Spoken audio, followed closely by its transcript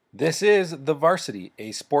This is The Varsity,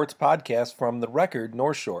 a sports podcast from The Record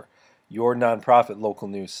North Shore, your nonprofit local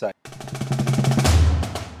news site.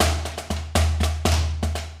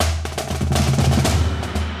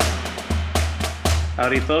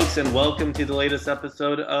 Howdy, folks, and welcome to the latest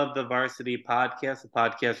episode of The Varsity Podcast, a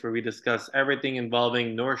podcast where we discuss everything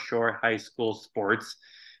involving North Shore High School sports.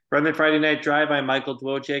 From the Friday Night Drive, I'm Michael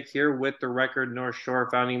Dwojak here with The Record North Shore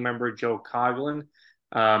founding member Joe Coughlin.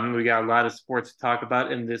 We got a lot of sports to talk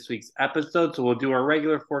about in this week's episode, so we'll do our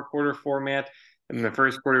regular four-quarter format. In the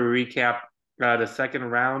first quarter, we recap the second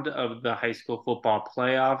round of the high school football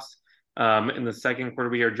playoffs. In the second quarter,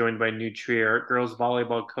 we are joined by new Trier girls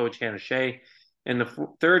volleyball coach Hannah Hsieh. In the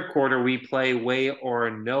third quarter, we play Way or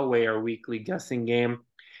No Way, our weekly guessing game.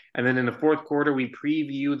 And then in the fourth quarter, we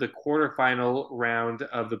preview the quarterfinal round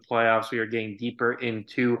of the playoffs. We are getting deeper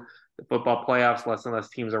into the football playoffs, less and less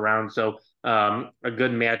teams around. So a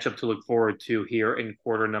good matchup to look forward to here in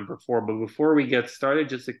quarter number 4. But before we get started,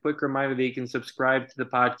 just a quick reminder that you can subscribe to the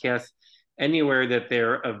podcast anywhere that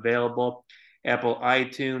they're available. Apple,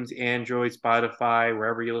 iTunes, Android, Spotify,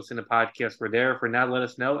 wherever you listen to podcasts, we're there. For now, let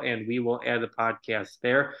us know, and we will add the podcast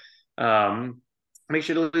there. Make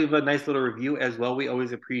sure to leave a nice little review as well. We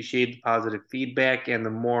always appreciate the positive feedback, and the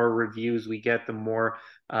more reviews we get, the more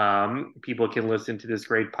people can listen to this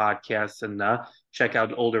great podcast and check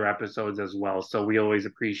out older episodes as well. So we always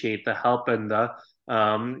appreciate the help and the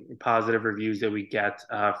positive reviews that we get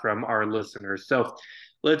from our listeners. So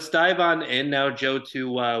let's dive on in now, Joe,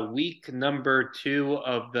 to week number 2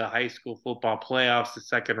 of the high school football playoffs, the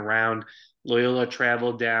second round. Loyola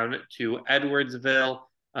traveled down to Edwardsville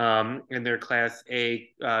in their Class A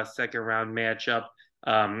second round matchup.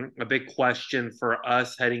 A big question for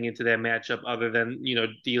us heading into that matchup, other than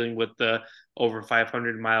dealing with the over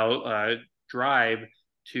 500-mile drive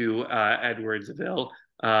to Edwardsville,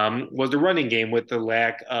 was the running game, with the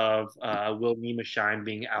lack of Will Nemeshine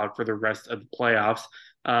being out for the rest of the playoffs.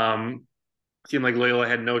 Seemed like Loyola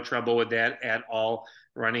had no trouble with that at all,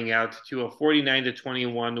 running out to a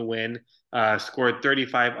 49-21 win, scored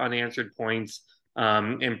 35 unanswered points,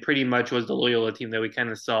 and pretty much was the Loyola team that we kind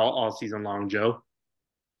of saw all season long, Joe.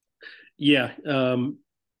 Yeah.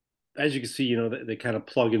 As you can see, they kind of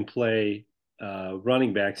plug and play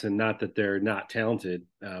running backs, and not that they're not talented.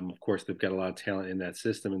 Of course, they've got a lot of talent in that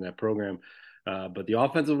system, in that program. But the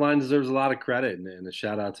offensive line deserves a lot of credit, and a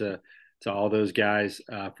shout out to all those guys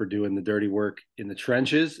for doing the dirty work in the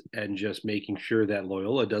trenches and just making sure that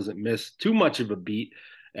Loyola doesn't miss too much of a beat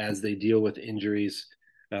as they deal with injuries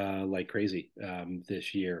like crazy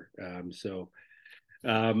this year.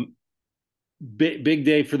 Big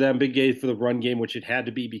day for them, big day for the run game, which it had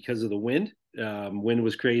to be because of the wind. Wind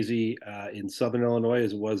was crazy in Southern Illinois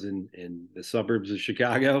as it was in the suburbs of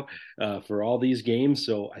Chicago for all these games.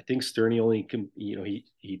 So I think Sterney only,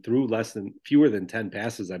 he threw fewer than 10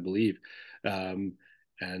 passes, I believe.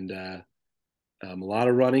 And a lot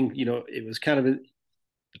of running, it was kind of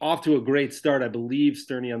off to a great start. I believe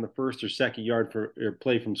Sterney on the first or second yard for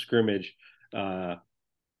play from scrimmage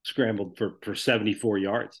scrambled for 74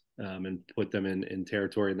 yards and put them in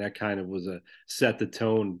territory. And that kind of was set the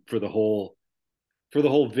tone for the whole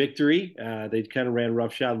victory. They kind of ran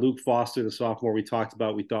roughshod. Luke Foster, the sophomore we talked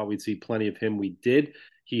about, we thought we'd see plenty of him. We did.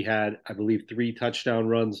 He had, I believe, 3 touchdown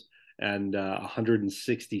runs and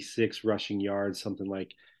 166 rushing yards, something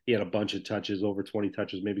like. He had a bunch of touches, over 20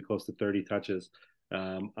 touches, maybe close to 30 touches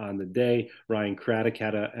on the day. Ryan Craddock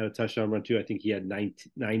had a touchdown run too. I think he had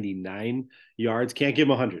 99 yards. Can't give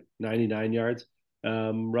him 100. 99 yards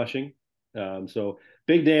rushing. So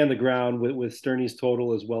big day on the ground with Sterney's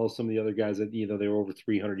total, as well as some of the other guys that they were over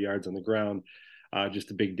 300 yards on the ground.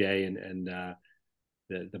 Just a big day, and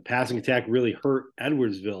the passing attack really hurt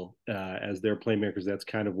Edwardsville as their playmakers. That's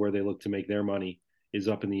kind of where they look to make their money, is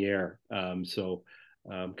up in the air. So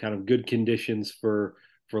kind of good conditions for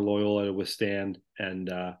Loyola to withstand and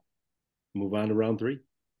move on to round 3.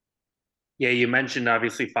 Yeah, you mentioned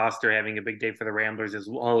obviously Foster having a big day for the Ramblers, as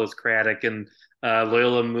well as Craddock, and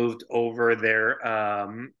Loyola moved over their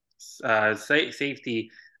safety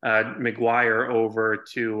McGuire over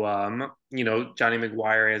to Johnny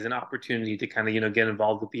McGuire as an opportunity to kind of get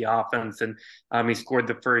involved with the offense, and he scored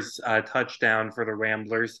the first touchdown for the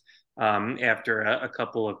Ramblers after a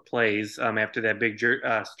couple of plays after that big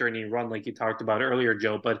Sterney run, like you talked about earlier,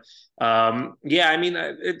 Joe. But yeah, I mean,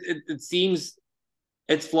 it seems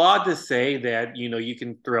it's flawed to say that you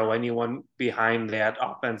can throw anyone behind that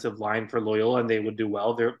offensive line for Loyola and they would do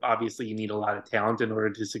well. There obviously you need a lot of talent in order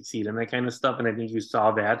to succeed in that kind of stuff, and I think you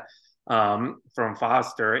saw that from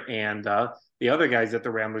Foster and the other guys that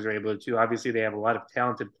the Ramblers are able to. Obviously, they have a lot of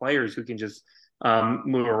talented players who can just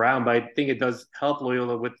move around. But I think it does help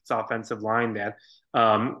Loyola with its offensive line that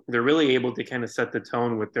they're really able to kind of set the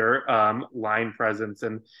tone with their line presence.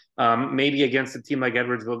 And maybe against a team like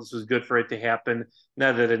Edwardsville, this was good for it to happen.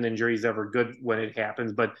 Not that an injury is ever good when it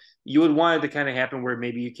happens, but you would want it to kind of happen where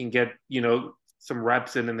maybe you can get, some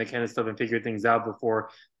reps in and the kind of stuff and figure things out before,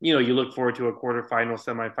 you look forward to a quarterfinal,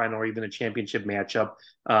 semifinal, or even a championship matchup,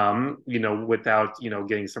 without,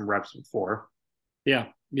 getting some reps before. Yeah,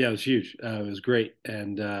 it was huge. It was great.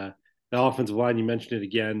 And the offensive line, you mentioned it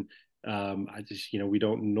again. I just, we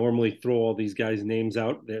don't normally throw all these guys' names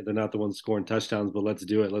out. They're not the ones scoring touchdowns, but let's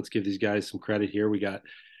do it. Let's give these guys some credit here. We got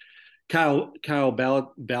Kyle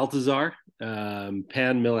Baltazar, Pan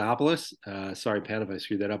Millopoulos. Sorry, Pan, if I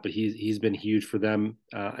screwed that up, but he's been huge for them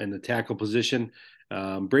in the tackle position.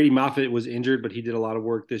 Brady Moffitt was injured, but he did a lot of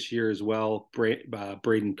work this year as well.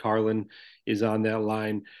 Braden Carlin is on that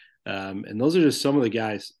line. And those are just some of the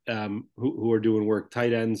guys who are doing work.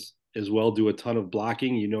 Tight ends as well do a ton of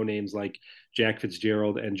blocking. Names like Jack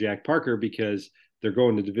Fitzgerald and Jack Parker because they're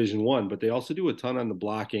going to Division I, but they also do a ton on the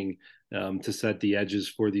blocking to set the edges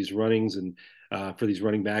for these runnings and for these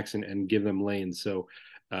running backs and give them lanes. So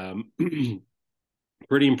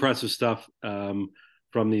pretty impressive stuff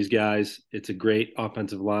from these guys. It's a great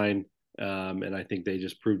offensive line, and I think they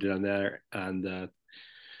just proved it on there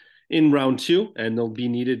in round 2, and they'll be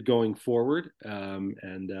needed going forward.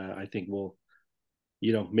 And I think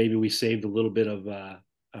maybe we saved a little bit of,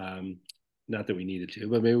 not that we needed to,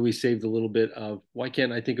 but maybe we saved a little bit of, why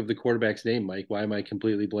can't I think of the quarterback's name, Mike? Why am I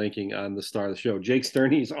completely blanking on the star of the show? Jake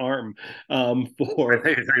Sterney's arm for. I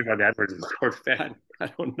think you're talking about Edwards quarterback.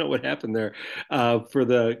 I don't know what happened there for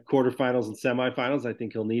the quarterfinals and semifinals. I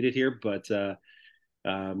think he'll need it here, but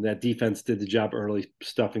that defense did the job early,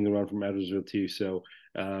 stuffing the run from Edwardsville too. So,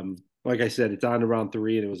 like I said, it's on to round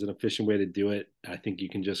 3, and it was an efficient way to do it. I think you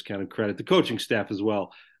can just kind of credit the coaching staff as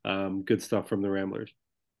well. Good stuff from the Ramblers.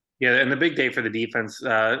 Yeah, and the big day for the defense,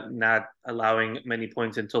 not allowing many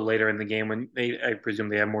points until later in the game when I presume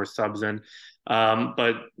they have more subs in.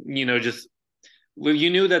 But just you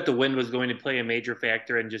knew that the wind was going to play a major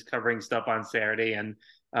factor in just covering stuff on Saturday. And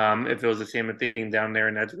if it was the same thing down there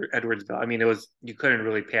in Edwardsville, I mean, you couldn't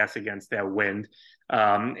really pass against that wind.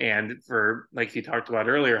 And for, like you talked about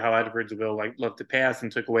earlier, how Edwardsville loved to pass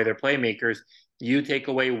and took away their playmakers. You take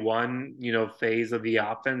away one, phase of the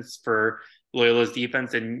offense for Loyola's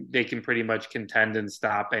defense, and they can pretty much contend and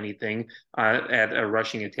stop anything at a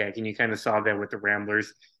rushing attack. And you kind of saw that with the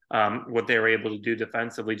Ramblers. What they were able to do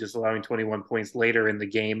defensively, just allowing 21 points later in the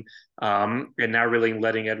game, and not really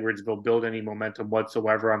letting Edwardsville build any momentum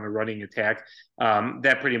whatsoever on the running attack.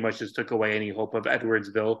 That pretty much just took away any hope of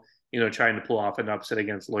Edwardsville, trying to pull off an upset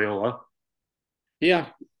against Loyola. Yeah,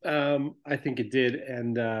 I think it did.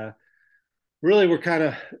 And really,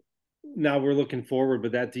 we're looking forward,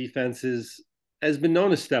 but that defense has been known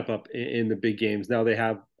to step up in the big games. Now they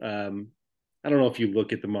have I don't know if you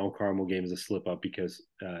look at the Mount Carmel game as a slip up because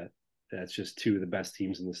that's just 2 of the best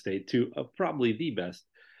teams in the state, 2 of probably the best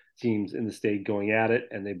teams in the state going at it,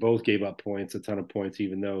 and they both gave up points, a ton of points,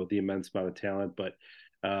 even though the immense amount of talent. But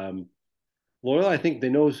Loyola, I think they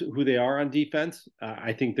know who they are on defense.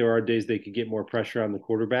 I think there are days they could get more pressure on the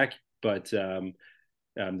quarterback, but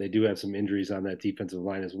they do have some injuries on that defensive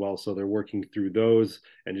line as well, so they're working through those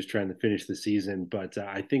and just trying to finish the season. But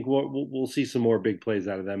I think we'll see some more big plays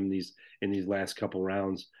out of them in these last couple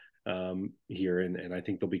rounds here, and I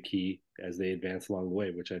think they'll be key as they advance along the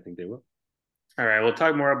way, which I think they will. All right, we'll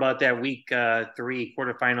talk more about that week 3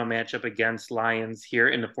 quarterfinal matchup against Lyons here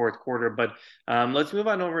in the 4th quarter. But let's move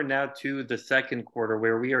on over now to the 2nd quarter,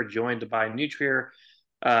 where we are joined by New Trier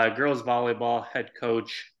girls volleyball head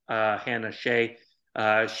coach Hannah Hsieh.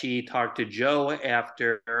 She talked to Joe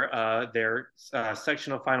after their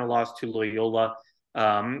sectional final loss to Loyola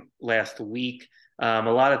last week. A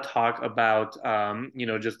lot of talk about,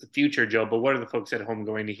 just the future, Joe, but what are the folks at home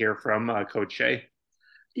going to hear from Coach Hsieh?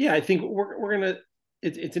 Yeah, I think we're going to,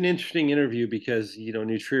 it's an interesting interview because,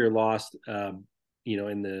 New Trier lost,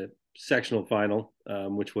 in the sectional final,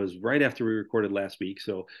 which was right after we recorded last week.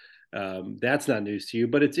 So that's not news to you,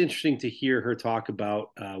 but it's interesting to hear her talk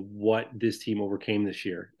about what this team overcame this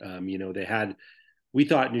year. We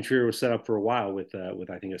thought New Trier was set up for a while with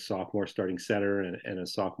I think a sophomore starting setter and a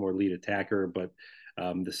sophomore lead attacker, but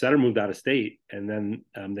the setter moved out of state, and then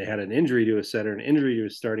they had an injury to a setter, an injury to a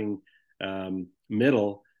starting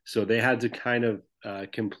middle, so they had to kind of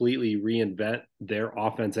completely reinvent their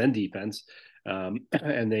offense and defense,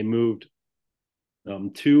 and they moved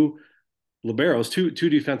 2 liberos, two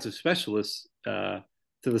defensive specialists to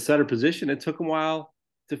the setter position. It took them a while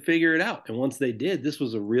to figure it out. And once they did, this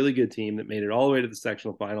was a really good team that made it all the way to the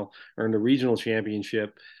sectional final, earned a regional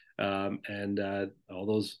championship. And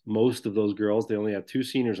most of those girls, they only have 2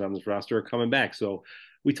 seniors on this roster, are coming back. So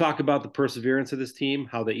we talk about the perseverance of this team,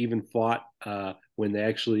 how they even fought when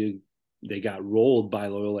they got rolled by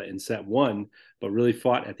Loyola in set 1, but really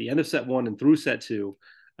fought at the end of set 1 and through set 2,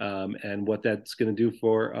 and what that's going to do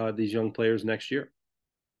for these young players next year.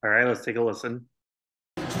 All right, let's take a listen.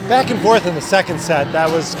 Back and forth in the second set,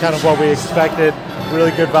 that was kind of what we expected.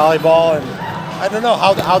 Really good volleyball, and I don't know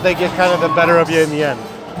how they get kind of the better of you in the end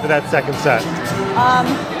for that second set.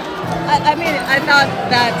 I thought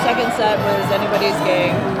that second set was anybody's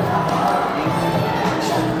game.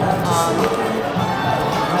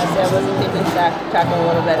 I wasn't keeping track a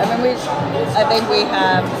little bit. I think we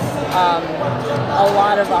have a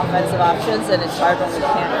lot of offensive options, and it's hard when we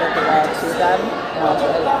can't get the ball to them,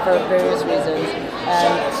 for various reasons.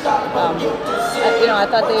 And I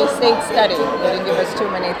thought they stayed steady. They didn't give us too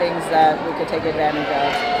many things that we could take advantage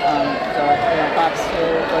of. So props to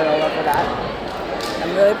Loyola for that.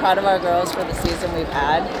 I'm really proud of our girls for the season we've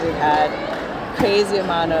had. We've had crazy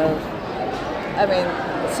amount of,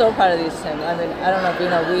 so proud of these teams. I don't know if you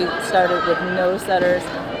know, we started with no setters.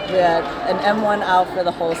 We had an M1 out for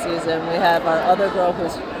the whole season. We have our other girl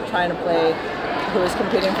who's trying to play, who was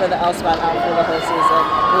competing for the L spot, out for the whole season.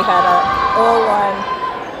 We had our O1,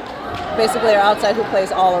 basically our outside who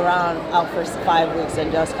plays all around, out for 5 weeks and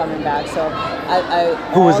just coming back. So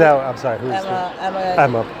who was out? I'm sorry.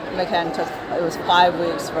 Emma McCann it was 5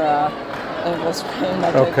 weeks for a ankle sprain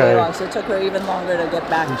that took very long. So it took her even longer to get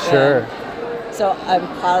back. Sure. So I'm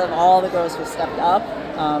proud of all the girls who stepped up,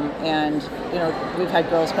 and we've had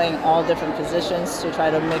girls playing all different positions to try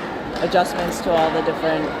to make adjustments to all the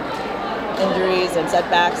different injuries and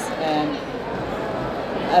setbacks, and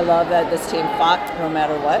I love that this team fought no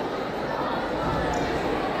matter what.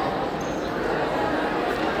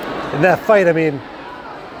 In that fight,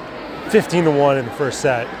 15-1 in the first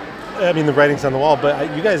set. The writing's on the wall, but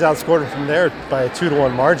you guys outscored them from there by a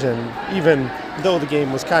 2-1 margin, even though the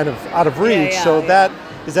game was kind of out of reach.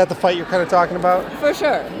 Is that the fight you're kind of talking about? For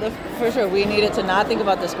sure. We needed to not think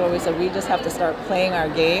about the score. We said we just have to start playing our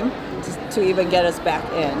game to even get us back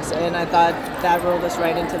in. And I thought that rolled us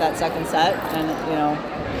right into that second set. And,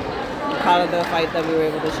 proud of the fight that we were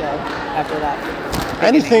able to show after that.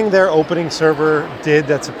 Anything their opening server did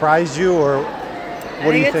that surprised you, or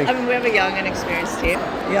what do you think? We have a young, inexperienced team.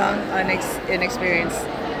 Inexperienced.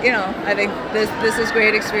 I think this is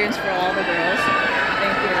great experience for all the girls.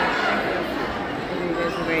 Thank you. You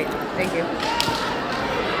guys are great. Thank you.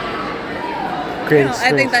 Great experience.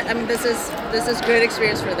 I think that this is great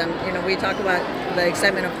experience for them. We talk about the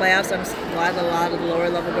excitement of playoffs. I'm glad a lot of the lower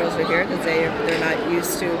level girls are here because they're not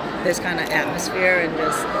used to this kind of atmosphere and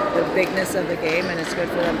just the bigness of the game, and it's good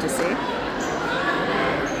for them to see.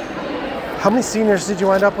 How many seniors did you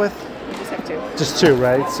wind up with? We just have 2. Just 2,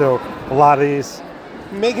 right? So a lot of these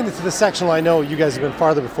making it to the sectional. I know you guys have been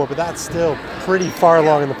farther before, but that's still pretty far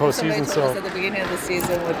along in the postseason. Somebody told us at the beginning of the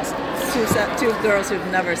season with two girls who've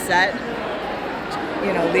never set,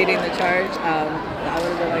 leading the charge. I would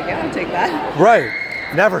have been like, yeah, I'll take that. Right,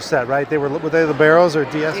 never set, right? Were they the Barrows or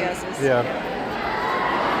DS? DSs. Yeah.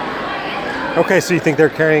 Okay, so you think they're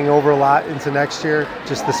carrying over a lot into next year,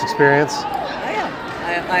 just this experience?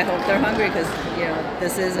 I hope they're hungry because,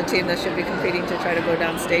 this is a team that should be competing to try to go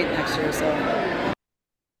downstate next year. So,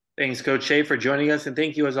 thanks, Coach Hsieh, for joining us. And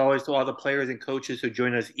thank you, as always, to all the players and coaches who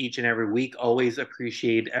join us each and every week. Always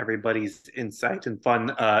appreciate everybody's insight and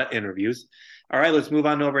fun interviews. All right, let's move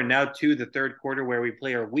on over now to the third quarter where we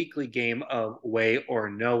play our weekly game of way or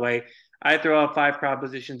no way. I throw out 5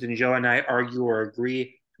 propositions and Joe and I argue or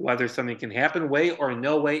agree whether something can happen, way or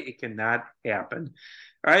no way it cannot happen.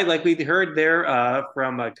 All right, like we heard there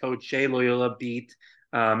from Coach Hsieh, Loyola beat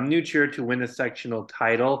New Trier to win the sectional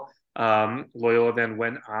title. Loyola then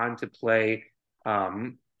went on to play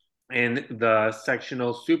in the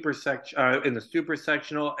sectional super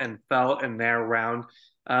sectional and fell in their round.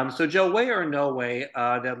 So Joe, way or no way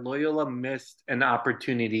that Loyola missed an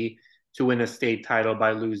opportunity to win a state title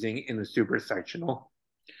by losing in the super sectional?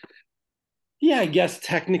 Yeah, I guess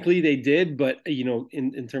technically they did, but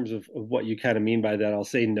in terms of what you kind of mean by that, I'll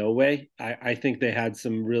say no way. I think they had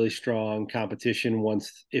some really strong competition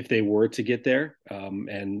if they were to get there.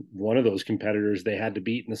 And one of those competitors they had to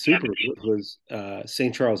beat in the super was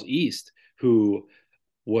St. Charles East, who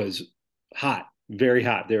was hot, very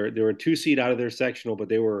hot. They were a 2 seed out of their sectional, but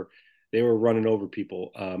they were running over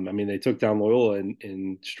people. They took down Loyola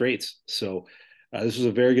in straights. So this was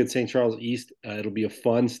a very good St. Charles East. It'll be a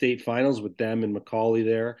fun state finals with them and Macaulay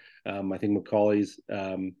there. I think Macaulay's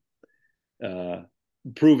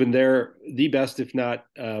proven they're the best, if not,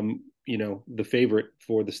 the favorite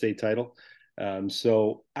for the state title.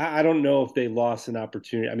 So I don't know if they lost an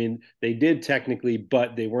opportunity. I mean, they did technically,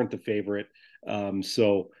 but they weren't the favorite.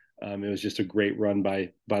 It was just a great run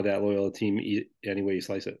by that Loyola team, any way you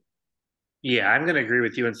slice it. Yeah, I'm going to agree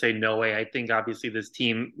with you and say no way. I think obviously this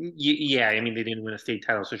team, yeah, I mean, they didn't win a state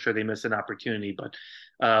title, so sure they missed an opportunity, but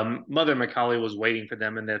Mother McCauley was waiting for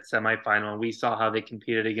them in that semifinal. We saw how they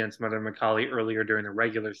competed against Mother McCauley earlier during the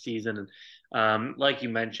regular season. And like you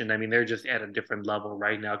mentioned, I mean, they're just at a different level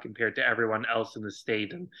right now compared to everyone else in the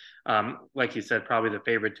state. And like you said, probably the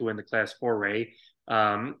favorite to win the Class 4A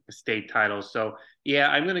state title. So, yeah,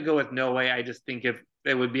 I'm going to go with no way. I just think if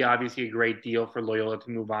it would be obviously a great deal for Loyola to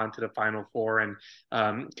move on to the Final Four and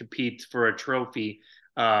compete for a trophy.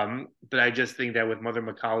 But I just think that with Mother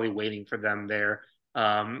McCauley waiting for them there,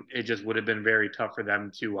 it just would have been very tough for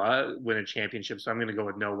them to win a championship. So I'm going to go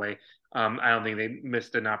with no way. I don't think they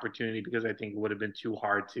missed an opportunity because I think it would have been too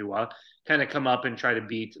hard to kind of come up and try to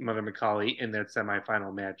beat Mother McCauley in that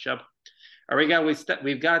semifinal matchup. All right,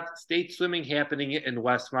 we've got state swimming happening in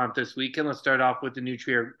Westmont this weekend. Let's start off with the New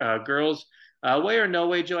Trier girls. Way or no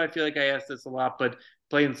way, Joe? I feel like I asked this a lot, but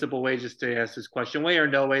plain simple way just to ask this question. Way or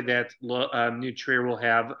no way that New Trier will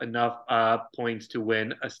have enough points to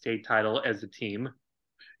win a state title as a team?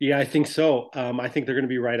 Yeah, I think so. I think they're going to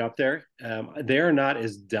be right up there. They are not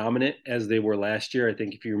as dominant as they were last year. I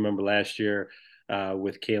think if you remember last year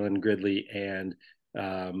with Kaylin Gridley and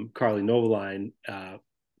Carly Novaline,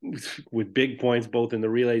 with big points both in the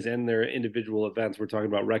relays and their individual events. We're talking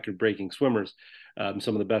about record-breaking swimmers,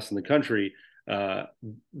 some of the best in the country.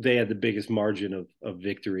 They had the biggest margin of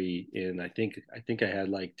victory in I think I had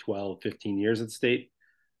like 12, 15 years at state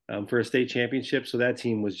for a state championship. So that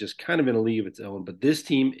team was just kind of in a league of its own. But this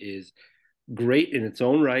team is great in its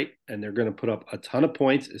own right, and they're going to put up a ton of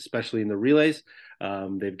points, especially in the relays.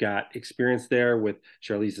 They've got experience there with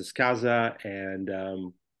Charlize Escaza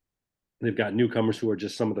and they've got newcomers who are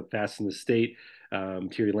just some of the fastest in the state.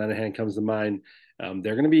 Thierry Lenahan comes to mind.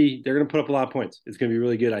 They're going to put up a lot of points. It's going to be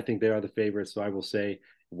really good. I think they are the favorites, so I will say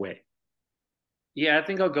way. Yeah, I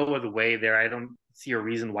think I'll go with way there. I don't see a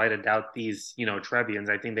reason why to doubt these, Trevians.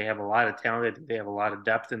 I think they have a lot of talent. I think they have a lot of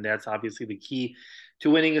depth, and that's obviously the key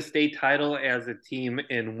to winning a state title as a team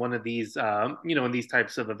in one of these, in these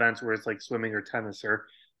types of events where it's like swimming or tennis or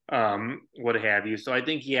what have you. So I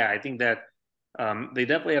think, I think that they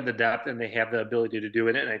definitely have the depth and they have the ability to do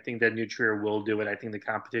it. And I think that New Trier will do it. I think the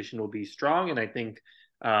competition will be strong, and I think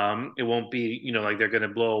it won't be, like they're going to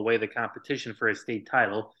blow away the competition for a state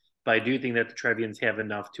title. But I do think that the Trevians have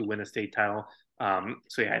enough to win a state title.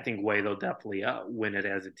 I think way they'll definitely win it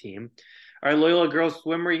as a team. All right, Loyola girls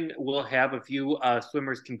swimming will have a few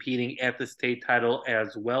swimmers competing at the state title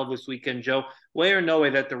as well this weekend. Joe, way or no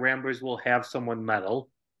way that the Ramblers will have someone medal?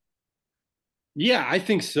 Yeah, I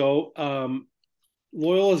think so.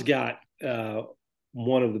 Loyola's got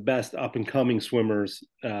one of the best up and coming swimmers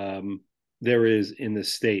there is in the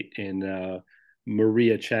state in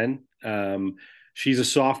Maria Chen. She's a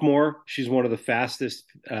sophomore. She's one of the fastest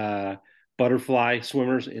butterfly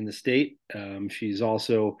swimmers in the state. She's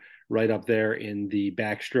also right up there in the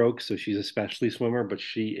backstroke. So she's a specialty swimmer, but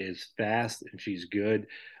she is fast and she's good.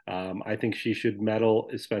 I think she should medal,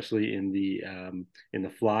 especially in the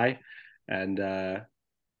fly. And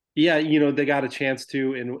they got a chance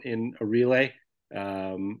to in a relay.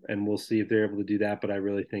 And we'll see if they're able to do that. But I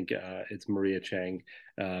really think it's Maria Chang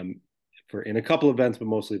for in a couple of events, but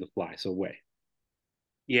mostly the fly. So way.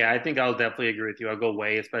 Yeah, I think I'll definitely agree with you. I'll go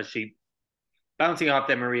way, especially bouncing off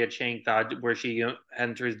that Maria Chang thought where she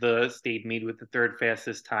enters the state meet with the third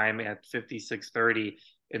fastest time at 56:30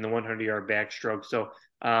 in the 100-yard backstroke. So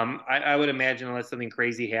I would imagine unless something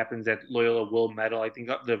crazy happens that Loyola will medal. I think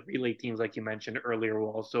the relay teams, like you mentioned earlier,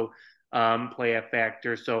 will also play a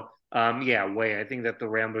factor. So way. I think that the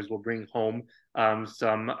Ramblers will bring home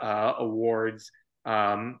some awards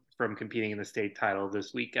from competing in the state title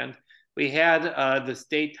this weekend. We had the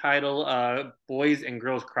state title boys and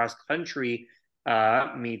girls cross country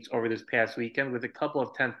meets over this past weekend with a couple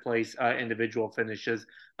of 10th place individual finishes.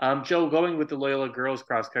 Joe, going with the Loyola girls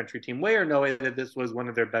cross country team, way or no way that this was one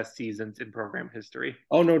of their best seasons in program history?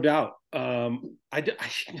 Oh, no doubt. I'm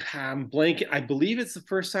blanking. I believe it's the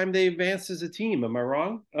first time they advanced as a team. Am I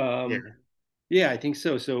wrong? Yeah, I think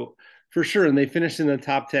so. So for sure. And they finished in the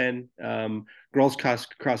top 10. Girls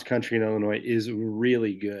cross country in Illinois is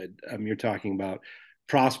really good. You're talking about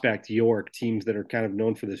Prospect, York, teams that are kind of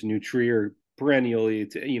known for this. New Trier perennially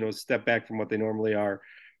to, step back from what they normally are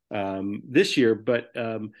this year. But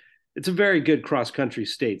it's a very good cross country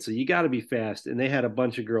state. So you got to be fast. And they had a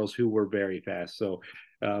bunch of girls who were very fast. So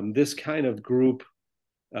this kind of group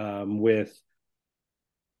with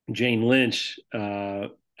Jane Lynch,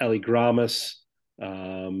 Ellie Gramas,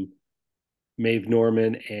 Maeve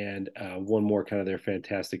Norman, and one more kind of their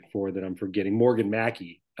fantastic four that I'm forgetting, Morgan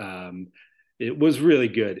Mackey. It was really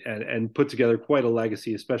good and put together quite a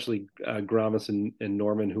legacy, especially Gramas and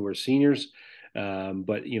Norman, who are seniors.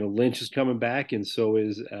 But Lynch is coming back, and so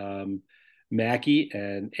is Mackey,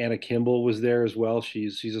 and Anna Kimball was there as well.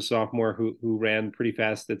 She's a sophomore who ran pretty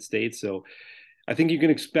fast at state. So I think you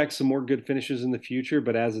can expect some more good finishes in the future.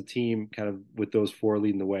 But as a team, kind of with those four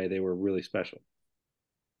leading the way, they were really special.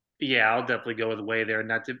 Yeah, I'll definitely go with the way there.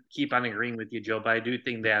 Not to keep on agreeing with you, Joe, but I do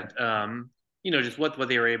think that just what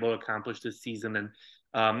they were able to accomplish this season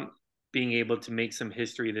and being able to make some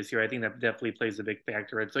history this year, I think that definitely plays a big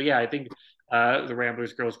factor in it. So yeah, I think the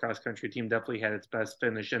Ramblers girls cross country team definitely had its best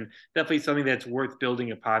finish and definitely something that's worth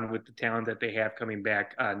building upon with the talent that they have coming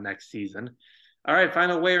back next season. All right,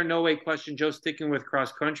 final way or no way question, Joe. Sticking with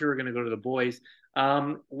cross country, we're going to go to the boys.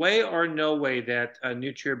 Way or no way that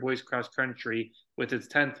New Trier boys cross country, with its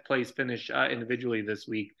 10th place finish individually this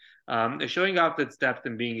week, is showing off its depth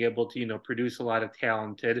and being able to produce a lot of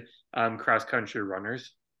talented cross country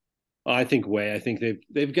runners. I think way. I think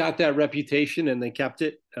they've got that reputation and they kept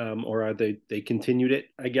it, or they continued it.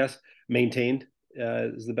 I guess maintained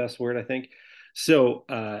is the best word. I think so.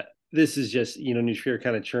 This is just, New Trier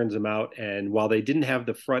kind of churns them out. And while they didn't have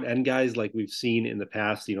the front end guys like we've seen in the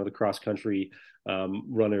past, the cross country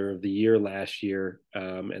runner of the year last year,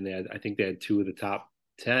 and I think they had two of the top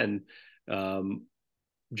 10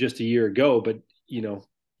 just a year ago. But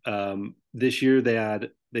this year they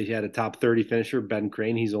had a top 30 finisher, Ben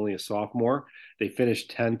Crane. He's only a sophomore. They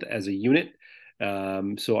finished 10th as a unit.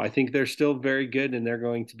 So I think they're still very good, and they're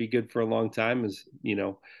going to be good for a long time. As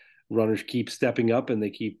runners keep stepping up and they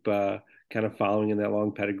keep kind of following in that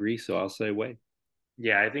long pedigree. So I'll say way.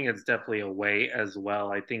 Yeah, I think it's definitely a way as well.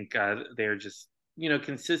 I think they're just,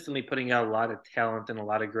 consistently putting out a lot of talent and a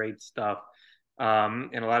lot of great stuff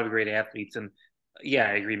and a lot of great athletes. And yeah,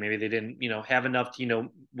 I agree. Maybe they didn't, have enough to,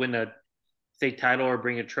 win a state title or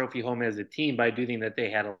bring a trophy home as a team, but I do think that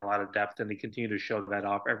they had a lot of depth and they continue to show that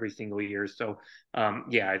off every single year. So,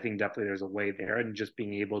 yeah, I think definitely there's a way there, and just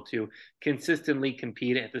being able to consistently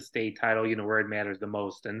compete at the state title, where it matters the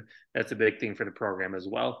most. And that's a big thing for the program as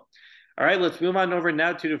well. All right, let's move on over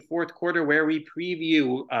now to the fourth quarter, where we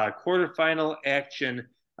preview quarterfinal action,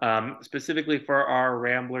 specifically for our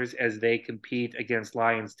Ramblers as they compete against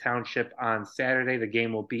Lyons Township on Saturday. The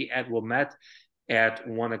game will be at Wilmette at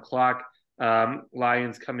 1 o'clock.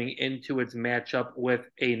 Lyons coming into its matchup with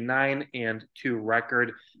a 9-2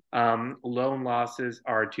 record. Lone losses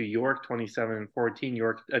are to York, 27-14.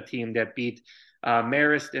 York, a team that beat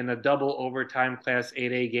Marist in a double overtime Class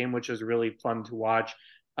 8A game, which was really fun to watch,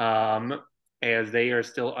 as they are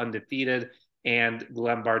still undefeated. And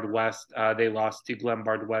Glenbard West, they lost to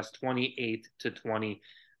Glenbard West 28-20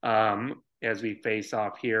 as we face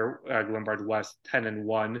off here. Glenbard West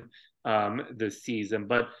 10-1 this season.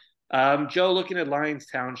 But Joe, looking at Lyons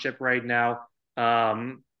Township right now,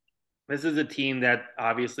 this is a team that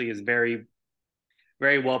obviously is very,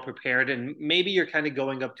 very well prepared, and maybe you're kind of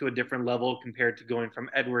going up to a different level compared to going from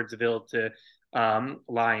Edwardsville to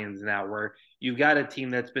Lyons now, where you've got a team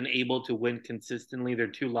that's been able to win consistently. Their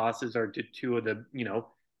two losses are to two of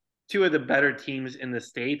the better teams in the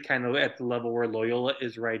state, kind of at the level where Loyola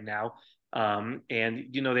is right now. And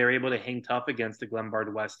they're able to hang tough against the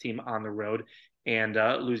Glenbard West team on the road, and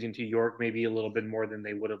losing to York maybe a little bit more than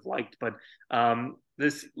they would have liked. But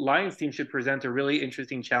this Lions team should present a really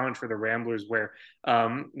interesting challenge for the Ramblers, where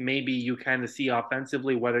maybe you kind of see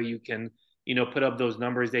offensively whether you can, put up those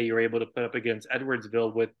numbers that you're able to put up against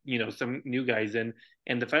Edwardsville with, some new guys in,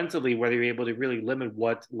 and defensively whether you're able to really limit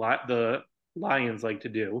what the Lions like to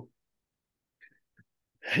do.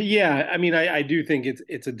 Yeah, I mean, I do think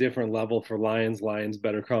it's a different level for Lions. Lions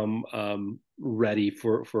better come ready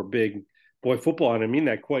for big boy football, and I mean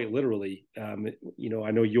that quite literally. I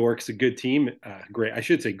know York's a good team,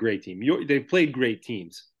 great team. They've played great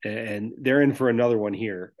teams, and they're in for another one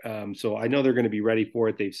here. So I know they're going to be ready for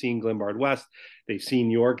it. They've seen Glenbard West, they've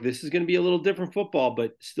seen York. This is going to be a little different football,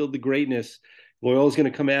 but still the greatness. Loyola's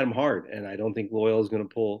going to come at them hard, and I don't think Loyola's going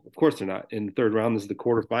to pull. Of course, they're not in the third round. This is the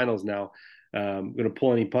quarterfinals now. Going to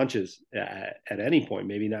pull any punches at any point.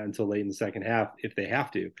 Maybe not until late in the second half if they have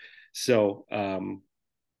to. So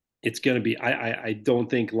it's going to be. I don't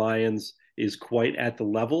think Lyons is quite at the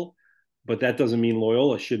level, but that doesn't mean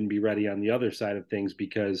Loyola shouldn't be ready on the other side of things,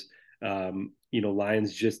 because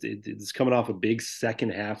Lyons it's coming off a big second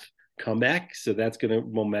half comeback, so that's going to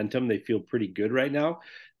momentum. They feel pretty good right now.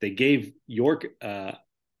 They gave York,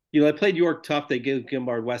 they played York tough. They gave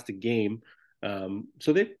Glenbard West a game.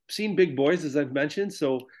 So they've seen big boys, as I've mentioned.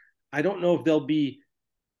 So I don't know if they'll be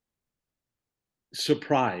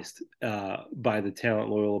surprised by the talent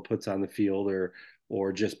Loyola puts on the field,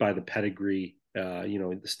 or just by the pedigree,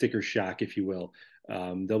 the sticker shock, if you will.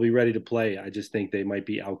 They'll be ready to play. I just think they might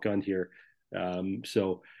be outgunned here.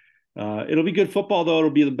 It'll be good football, though.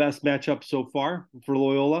 It'll be the best matchup so far for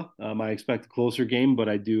Loyola. I expect a closer game, but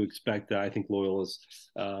I do expect, I think Loyola's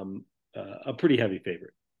a pretty heavy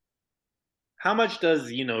favorite. How much does,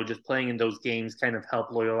 just playing in those games kind of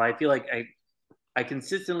help Loyola? I feel like I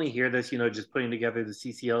consistently hear this, just putting together the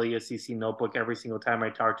CCL ESCC notebook every single time I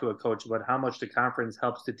talk to a coach about how much the conference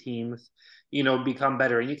helps the teams, become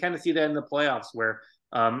better. And you kind of see that in the playoffs where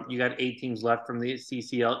you got 8 teams left from the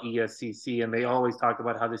CCL ESCC, and they always talk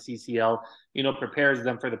about how the CCL, prepares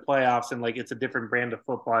them for the playoffs, and like it's a different brand of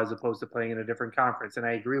football as opposed to playing in a different conference. And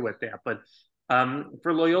I agree with that. But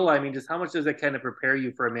for Loyola, I mean, just how much does that kind of prepare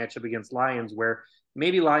you for a matchup against Lyons, where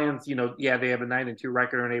maybe Lyons, they have a 9-2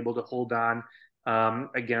 record and able to hold on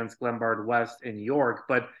against Glenbard West and York.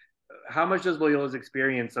 But how much does Loyola's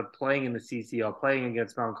experience of playing in the CCL, playing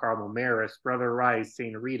against Mount Carmel, Marist, Brother Rice,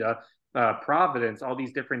 St. Rita, Providence, all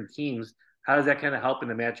these different teams, how does that kind of help in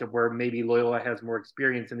the matchup where maybe Loyola has more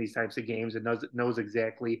experience in these types of games and knows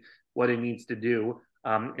exactly what it needs to do,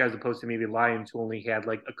 as opposed to maybe Lions, who only had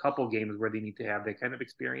like a couple games where they need to have that kind of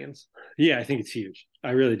experience? Yeah, I think it's huge.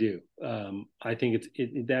 I really do. I think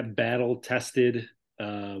it's that battle tested,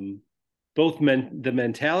 both the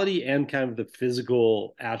mentality and kind of the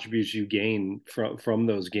physical attributes you gain from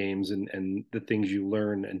those games, and the things you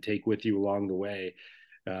learn and take with you along the way.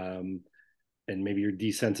 And maybe you're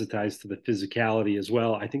desensitized to the physicality as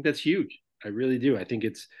well. I think that's huge. I really do. I think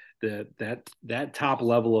it's that top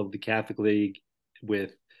level of the Catholic League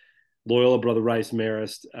with Loyola, Brother Rice,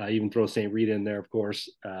 Marist, even throw St. Rita in there, of course,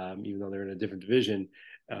 even though they're in a different division.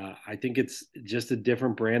 I think it's just a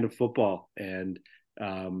different brand of football. And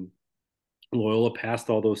Loyola passed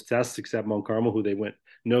all those tests except Mount Carmel, who they went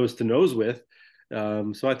nose to nose with.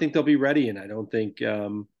 So I think they'll be ready. And I don't think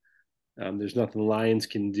there's nothing Lions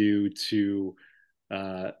can do to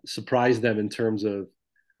surprise them in terms of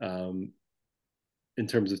talent, in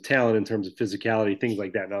terms of physicality, things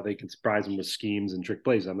like that. Now they can surprise them with schemes and trick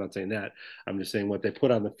plays. I'm not saying that. I'm just saying what they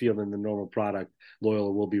put on the field in the normal product,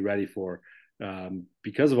 Loyola will be ready for,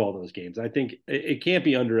 because of all those games. I think it can't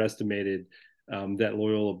be underestimated that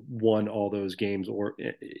Loyola won all those games. Or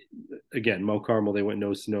again, Mount Carmel, they went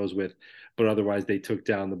nose to nose with, but otherwise they took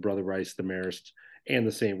down the Brother Rice, the Marist, and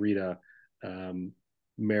the St. Rita.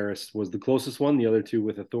 Marist was the closest one. The other two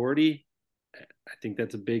with authority. I think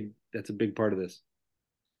that's a big part of this.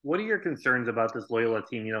 What are your concerns about this Loyola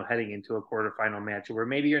team, heading into a quarterfinal match where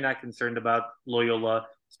maybe you're not concerned about Loyola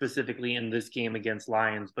specifically in this game against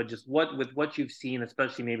Lions, but just with what you've seen,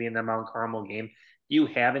 especially maybe in the Mount Carmel game, do you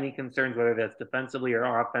have any concerns, whether that's defensively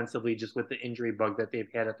or offensively, just with the injury bug that they've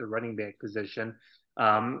had at the running back position?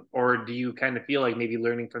 Or do you kind of feel like maybe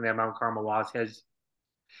learning from that Mount Carmel loss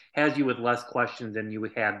has you with less questions than you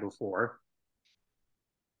had before?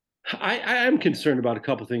 I am concerned about a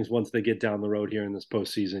couple things once they get down the road here in this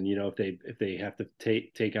postseason. If they have to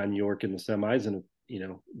take on York in the semis, and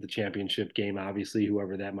the championship game, obviously,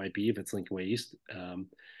 whoever that might be, if it's Lincoln Way East,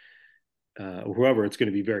 whoever, it's going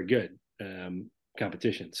to be very good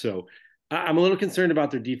competition. So I'm a little concerned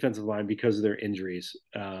about their defensive line because of their injuries.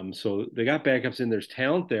 So they got backups in. There's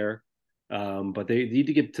talent there, but they need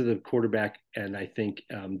to get to the quarterback and I think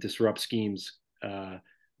disrupt schemes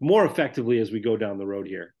more effectively as we go down the road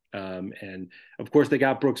here. And of course they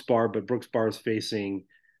got Brooks Barr, but Brooks Barr is facing,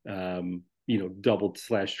 double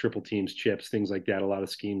 / triple teams, chips, things like that. A lot of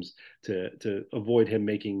schemes to avoid him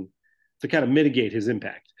to kind of mitigate his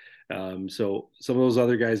impact. So some of those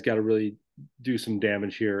other guys got to really do some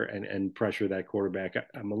damage here and pressure that quarterback.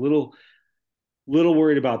 I'm a little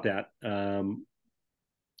worried about that.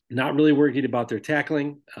 Not really worried about their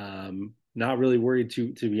tackling. Not really worried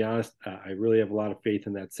to be honest. I really have a lot of faith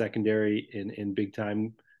in that secondary in big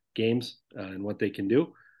time games and what they can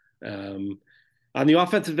do. On the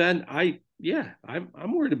offensive end, I'm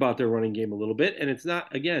worried about their running game a little bit. And it's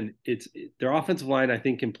not, again, it's their offensive line, I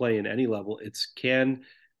think, can play in any level. It's can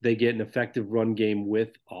they get an effective run game with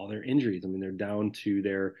all their injuries? I mean, they're down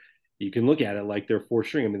to you can look at it like their fourth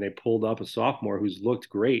string. I mean, they pulled up a sophomore who's looked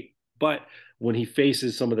great, but when he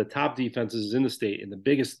faces some of the top defenses in the state, in the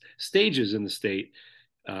biggest stages in the state,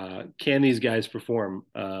 can these guys perform?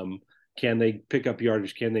 Can they pick up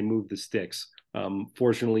yardage? Can they move the sticks?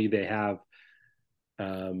 Fortunately, they have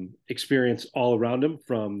experience all around them,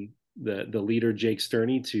 from the leader, Jake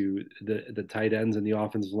Sterney, to the tight ends and the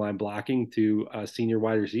offensive line blocking, to senior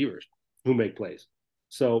wide receivers who make plays.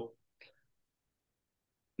 So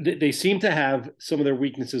they seem to have some of their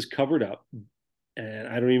weaknesses covered up, and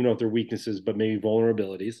I don't even know if they're weaknesses, but maybe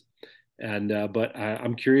vulnerabilities. And but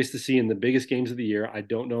I'm curious to see in the biggest games of the year. I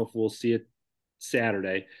don't know if we'll see it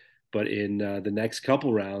Saturday, but in the next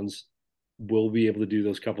couple rounds, we'll be able to do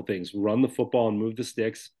those couple things: run the football and move the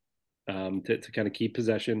sticks to kind of keep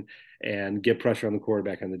possession and get pressure on the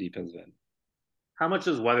quarterback on the defensive end. How much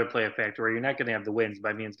does weather play a factor? Where you're not going to have the winds, but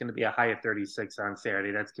I mean it's going to be a high of 36 on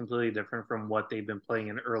Saturday. That's completely different from what they've been playing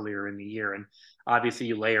in earlier in the year. And obviously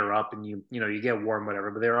you layer up and you get warm,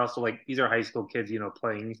 whatever. But they're also like these are high school kids,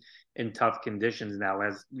 playing in tough conditions now.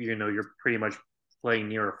 As you're pretty much playing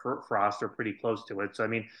near a frost or pretty close to it. So I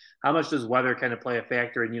mean, how much does weather kind of play a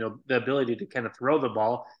factor in the ability to kind of throw the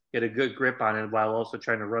ball, get a good grip on it while also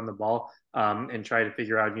trying to run the ball and try to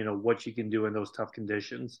figure out what you can do in those tough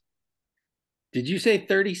conditions. Did you say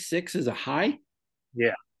 36 is a high?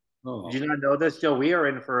 Yeah. Oh. Did you not know this, Joe? We are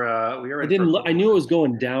in for I didn't. I knew it was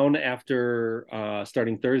going down after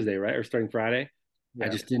starting Thursday, right, or starting Friday. Yeah. I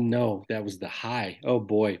just didn't know that was the high. Oh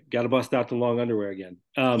boy, got to bust out the long underwear again.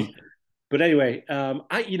 But anyway,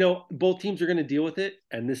 both teams are going to deal with it,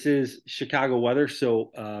 and this is Chicago weather,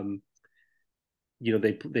 so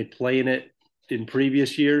they play in it in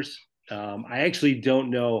previous years. I actually don't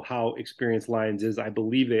know how experienced Lyons is. I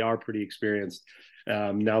believe they are pretty experienced.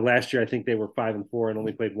 Now, last year I think they were 5-4 and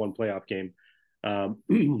only played one playoff game.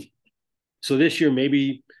 So this year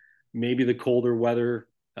maybe the colder weather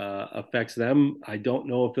affects them. I don't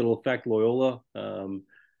know if it'll affect Loyola.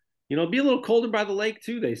 It'll be a little colder by the lake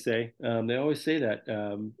too. They say they always say that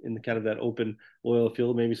in the kind of that open Loyola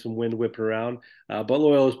field, maybe some wind whipping around. But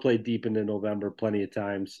Loyola's played deep into November plenty of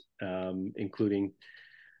times, including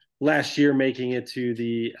last year making it to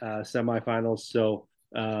the semifinals. So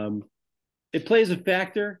it plays a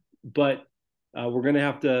factor, but we're going to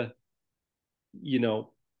have to,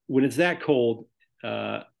 when it's that cold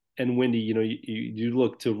and windy, you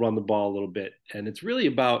look to run the ball a little bit. And it's really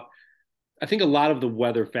about, I think a lot of the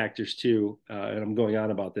weather factors too, and I'm going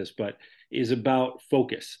on about this, but is about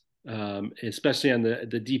focus, especially on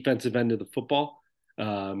the defensive end of the football.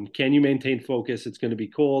 Can you maintain focus? It's going to be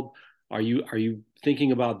cold. Are you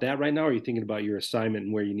thinking about that right now? Or are you thinking about your assignment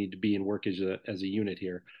and where you need to be and work as a unit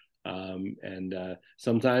here? And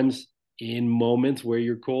sometimes in moments where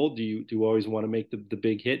you're cold, do you always want to make the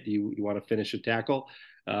big hit? Do you want to finish a tackle?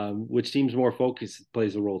 Which team's more focused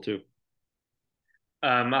plays a role too.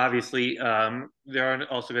 Obviously, they're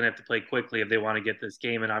also going to have to play quickly if they want to get this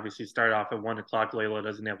game, and obviously start off at 1:00. Loyola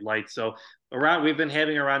doesn't have lights, so we've been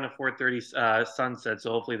having around a 4:30 sunset. So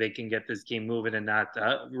hopefully they can get this game moving and not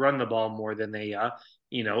run the ball more than they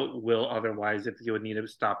will otherwise. If you would need to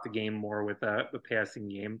stop the game more with a passing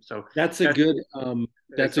game, so that's a good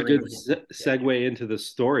segue into the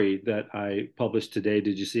story that I published today.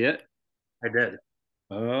 Did you see it? I did.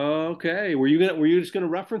 Okay, were you just gonna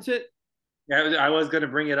reference it? Yeah, I was going to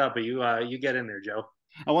bring it up, but you get in there, Joe.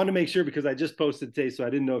 I wanted to make sure because I just posted today, so I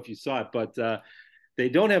didn't know if you saw it. But they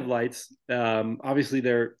don't have lights. Obviously,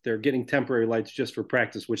 they're getting temporary lights just for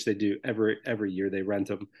practice, which they do every year. They rent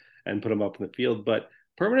them and put them up in the field. But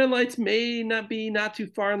permanent lights may not be too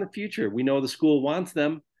far in the future. We know the school wants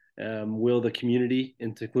them. Will the community,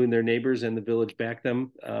 including their neighbors and the village, back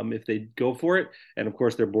them if they go for it? And of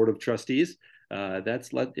course, their board of trustees.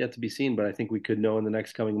 That's yet to be seen, but I think we could know in the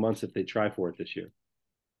next coming months if they try for it this year.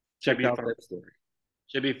 Check out that story.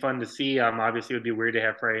 Should be fun to see. Obviously, it would be weird to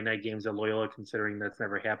have Friday night games at Loyola, considering that's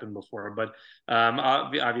never happened before. But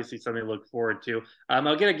obviously, something to look forward to.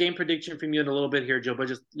 I'll get a game prediction from you in a little bit here, Joe. But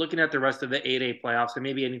just looking at the rest of the 8A playoffs, and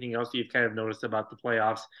maybe anything else you've kind of noticed about the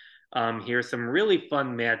playoffs. Here, some really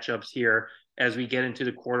fun matchups here as we get into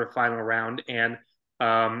the quarterfinal round, and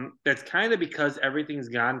that's kind of because everything's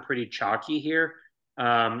gone pretty chalky here.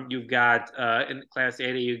 You've got in Class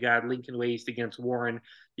 8A, you got Lincoln Way East against Warren.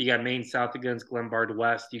 You got Maine South against Glenbard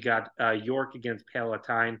West. You got York against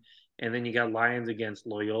Palatine. And then you got Lyons against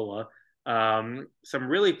Loyola. Some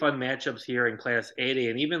really fun matchups here in Class 8A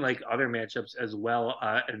and even like other matchups as well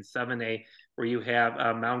in 7A where you have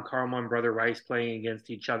Mount Carmel and Brother Rice playing against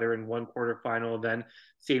each other in one quarterfinal, then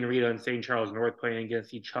St. Rita and St. Charles North playing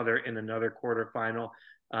against each other in another quarterfinal.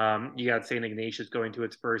 You got St. Ignatius going to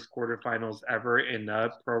its first quarterfinals ever in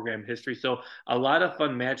program history. So a lot of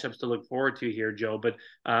fun matchups to look forward to here, Joe. But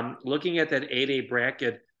looking at that 8A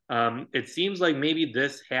bracket, it seems like maybe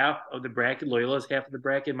this half of the bracket, Loyola's half of the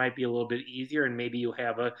bracket, might be a little bit easier, and maybe you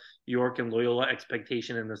have a York and Loyola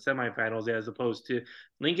expectation in the semifinals as opposed to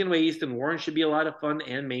Lincoln Way East and Warren should be a lot of fun,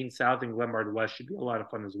 and Maine South and Glenbard West should be a lot of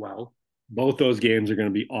fun as well. Both those games are going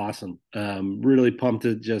to be awesome. Really pumped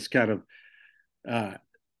to just kind of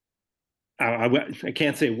I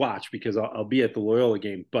can't say watch because I'll be at the Loyola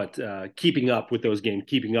game, but keeping up with those games,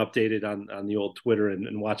 keeping updated on the old Twitter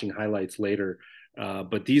and watching highlights later.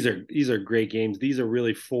 But these are great games. These are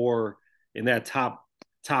really four in that top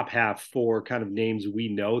half, four kind of names we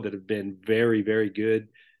know that have been very, very good,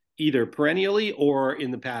 either perennially or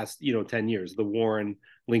in the past 10 years. The Warren,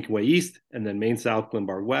 Lincoln Way East, and then Maine South,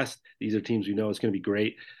 Glenbard West. These are teams we know is going to be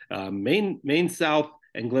great. Maine South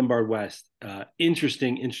and Glenbard West.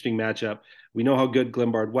 Interesting matchup. We know how good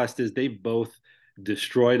Glenbard West is. They've both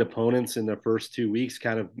destroyed opponents in their first 2 weeks,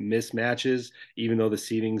 kind of mismatches, even though the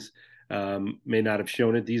seedings may not have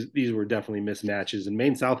shown it. These were definitely mismatches. And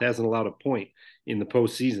Maine South hasn't allowed a point in the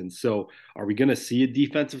postseason. So are we going to see a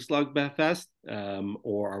defensive slugfest,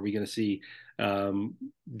 or are we going to see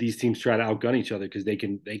these teams try to outgun each other? Because they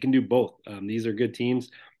can do both. These are good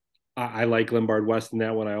teams. I like Glenbard West in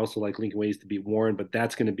that one. I also like Lincoln Ways to beat Warren, but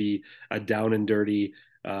that's going to be a down and dirty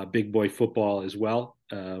big boy football as well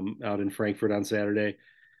out in Frankfurt on Saturday.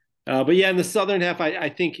 But yeah, in the southern half, I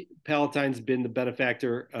think Palatine's been the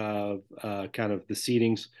benefactor of kind of the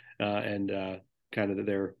seedings and kind of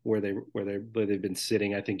where they've been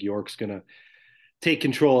sitting. I think York's going to take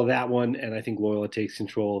control of that one, and I think Loyola takes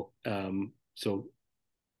control. So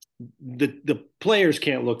the players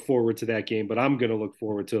can't look forward to that game, but I'm going to look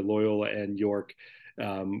forward to Loyola and York.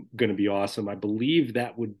 Going to be awesome. I believe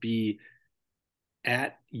that would be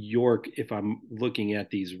at York if I'm looking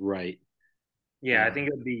at these right. Yeah, I think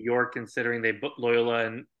it would be York, considering Loyola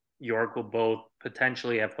and York will both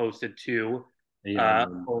potentially have hosted two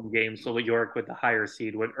home games. So York with the higher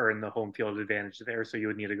seed would earn the home field advantage there. So you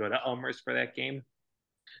would need to go to Elmhurst for that game.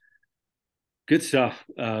 Good stuff.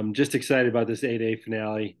 Just excited about this 8A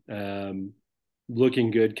finale. Looking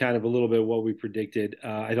good, kind of a little bit what we predicted.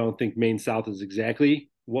 I don't think Maine South is exactly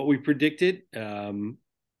what we predicted.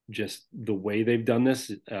 Just the way they've done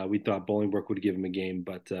this, we thought Bolingbrook would give them a game.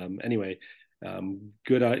 But anyway,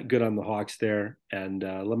 good on the Hawks there. And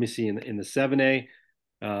let me see in the 7A.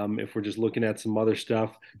 If we're just looking at some other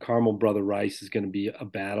stuff, Carmel Brother Rice is going to be a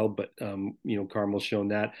battle, but Carmel's shown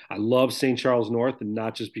that. I love St. Charles North, and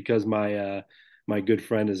not just because my good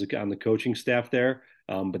friend is on the coaching staff there,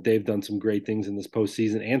 but they've done some great things in this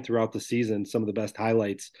postseason and throughout the season. Some of the best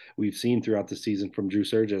highlights we've seen throughout the season from Drew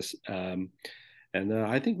Surgis. And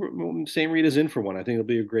I think St. Rita's in for one. I think it'll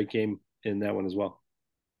be a great game in that one as well.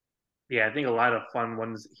 Yeah, I think a lot of fun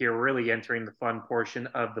ones here. We're really entering the fun portion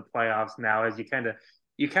of the playoffs now, as you kind of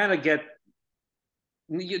get,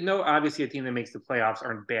 obviously a team that makes the playoffs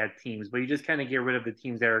aren't bad teams, but you just kind of get rid of the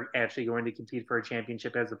teams that are actually going to compete for a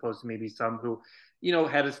championship, as opposed to maybe some who,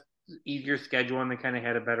 had a easier schedule and they kind of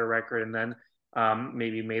had a better record, and then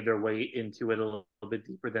maybe made their way into it a little bit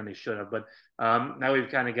deeper than they should have. But now we've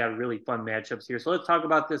kind of got really fun matchups here. So let's talk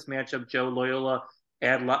about this matchup, Joe. Loyola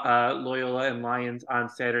and Lyons on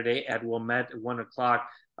Saturday at Wilmette at 1:00.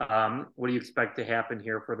 What do you expect to happen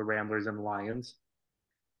here for the Ramblers and the Lions?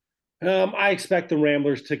 I expect the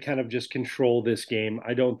Ramblers to kind of just control this game.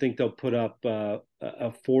 I don't think they'll put up a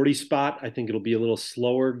 40 spot. I think it'll be a little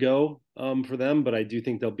slower go for them, but I do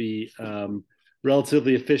think they'll be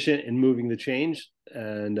relatively efficient in moving the change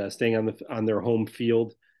and staying on their home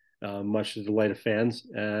field, much to the delight of fans.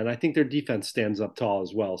 And I think their defense stands up tall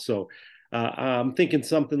as well. So I'm thinking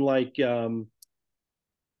something like 31-7.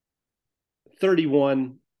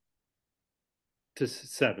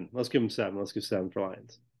 Let's give them 7. Let's give 7 for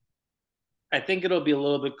Lions. I think it'll be a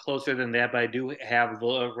little bit closer than that, but I do have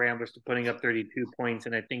the Ramblers to putting up 32 points,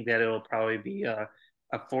 and I think that it'll probably be a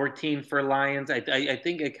 14 for Lions. I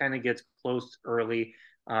think it kind of gets close early,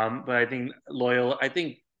 but I think Loyal. I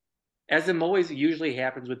think, as it always usually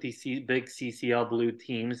happens with these big CCL blue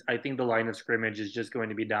teams, I think the line of scrimmage is just going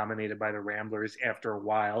to be dominated by the Ramblers after a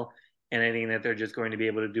while, and I think that they're just going to be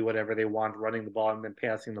able to do whatever they want, running the ball and then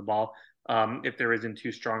passing the ball, if there isn't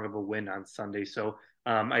too strong of a win on Sunday. So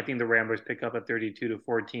I think the Ramblers pick up a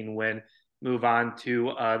 32-14 win, move on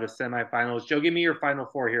to the semifinals. Joe, give me your final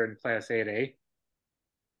four here in Class 8A.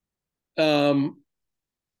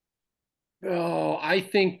 I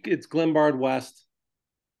think it's Glenbard West,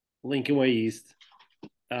 Lincoln Way East,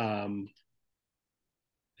 and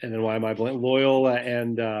then why am I blank? Loyola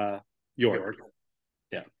and York.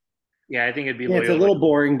 Yeah, I think it'd be Loyola. It's a little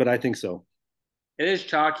boring, but I think so. It is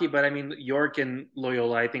chalky, but I mean, York and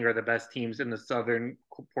Loyola, I think, are the best teams in the southern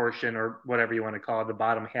portion, or whatever you want to call it, the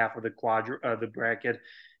bottom half of the bracket.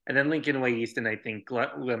 And then Lincoln Way East and I think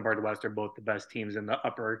Glenbard West are both the best teams in the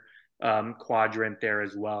upper quadrant there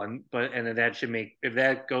as well. And that should make, if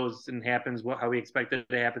that goes and happens how we expect it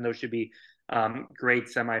to happen, those should be great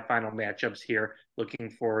semifinal matchups here. Looking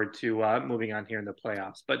forward to moving on here in the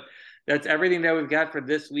playoffs. But that's everything that we've got for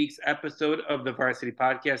this week's episode of the Varsity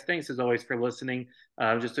Podcast. Thanks as always for listening.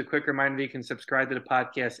 Just a quick reminder, you can subscribe to the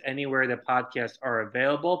podcast anywhere that podcasts are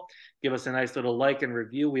available. Give us a nice little like and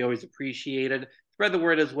review. We always appreciate it. Spread the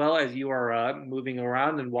word as well as you are moving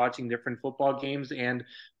around and watching different football games and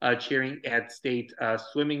cheering at state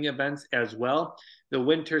swimming events as well. The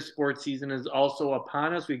winter sports season is also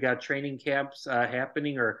upon us. We've got training camps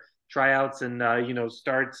happening, or tryouts and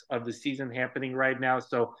starts of the season happening right now.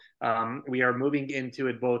 So we are moving into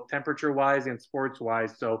it both temperature wise and sports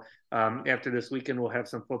wise. So after this weekend, we'll have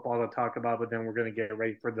some football to talk about, but then we're going to get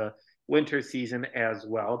ready for the winter season as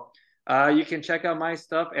well. You can check out my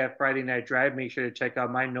stuff at Friday Night Drive. Make sure to check out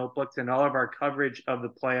my notebooks and all of our coverage of the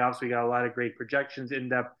playoffs. We got a lot of great projections,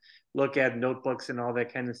 in-depth look at notebooks and all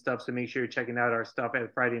that kind of stuff. So make sure you're checking out our stuff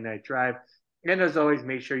at Friday Night Drive. And as always,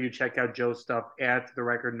 make sure you check out Joe's stuff at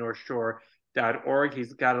therecordnorthshore.org.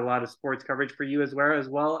 He's got a lot of sports coverage for you as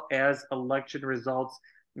well as election results.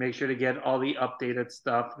 Make sure to get all the updated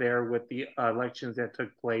stuff there with the elections that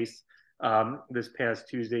took place this past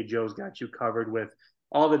Tuesday. Joe's got you covered with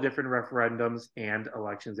all the different referendums and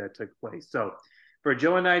elections that took place. So for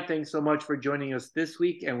Joe and I, thanks so much for joining us this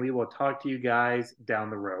week, and we will talk to you guys down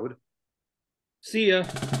the road. See ya.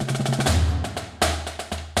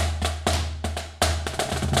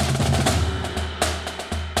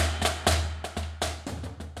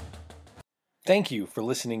 Thank you for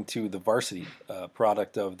listening to The Varsity,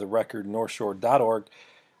 product of therecordnorthshore.org,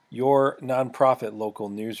 your nonprofit local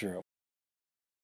newsroom.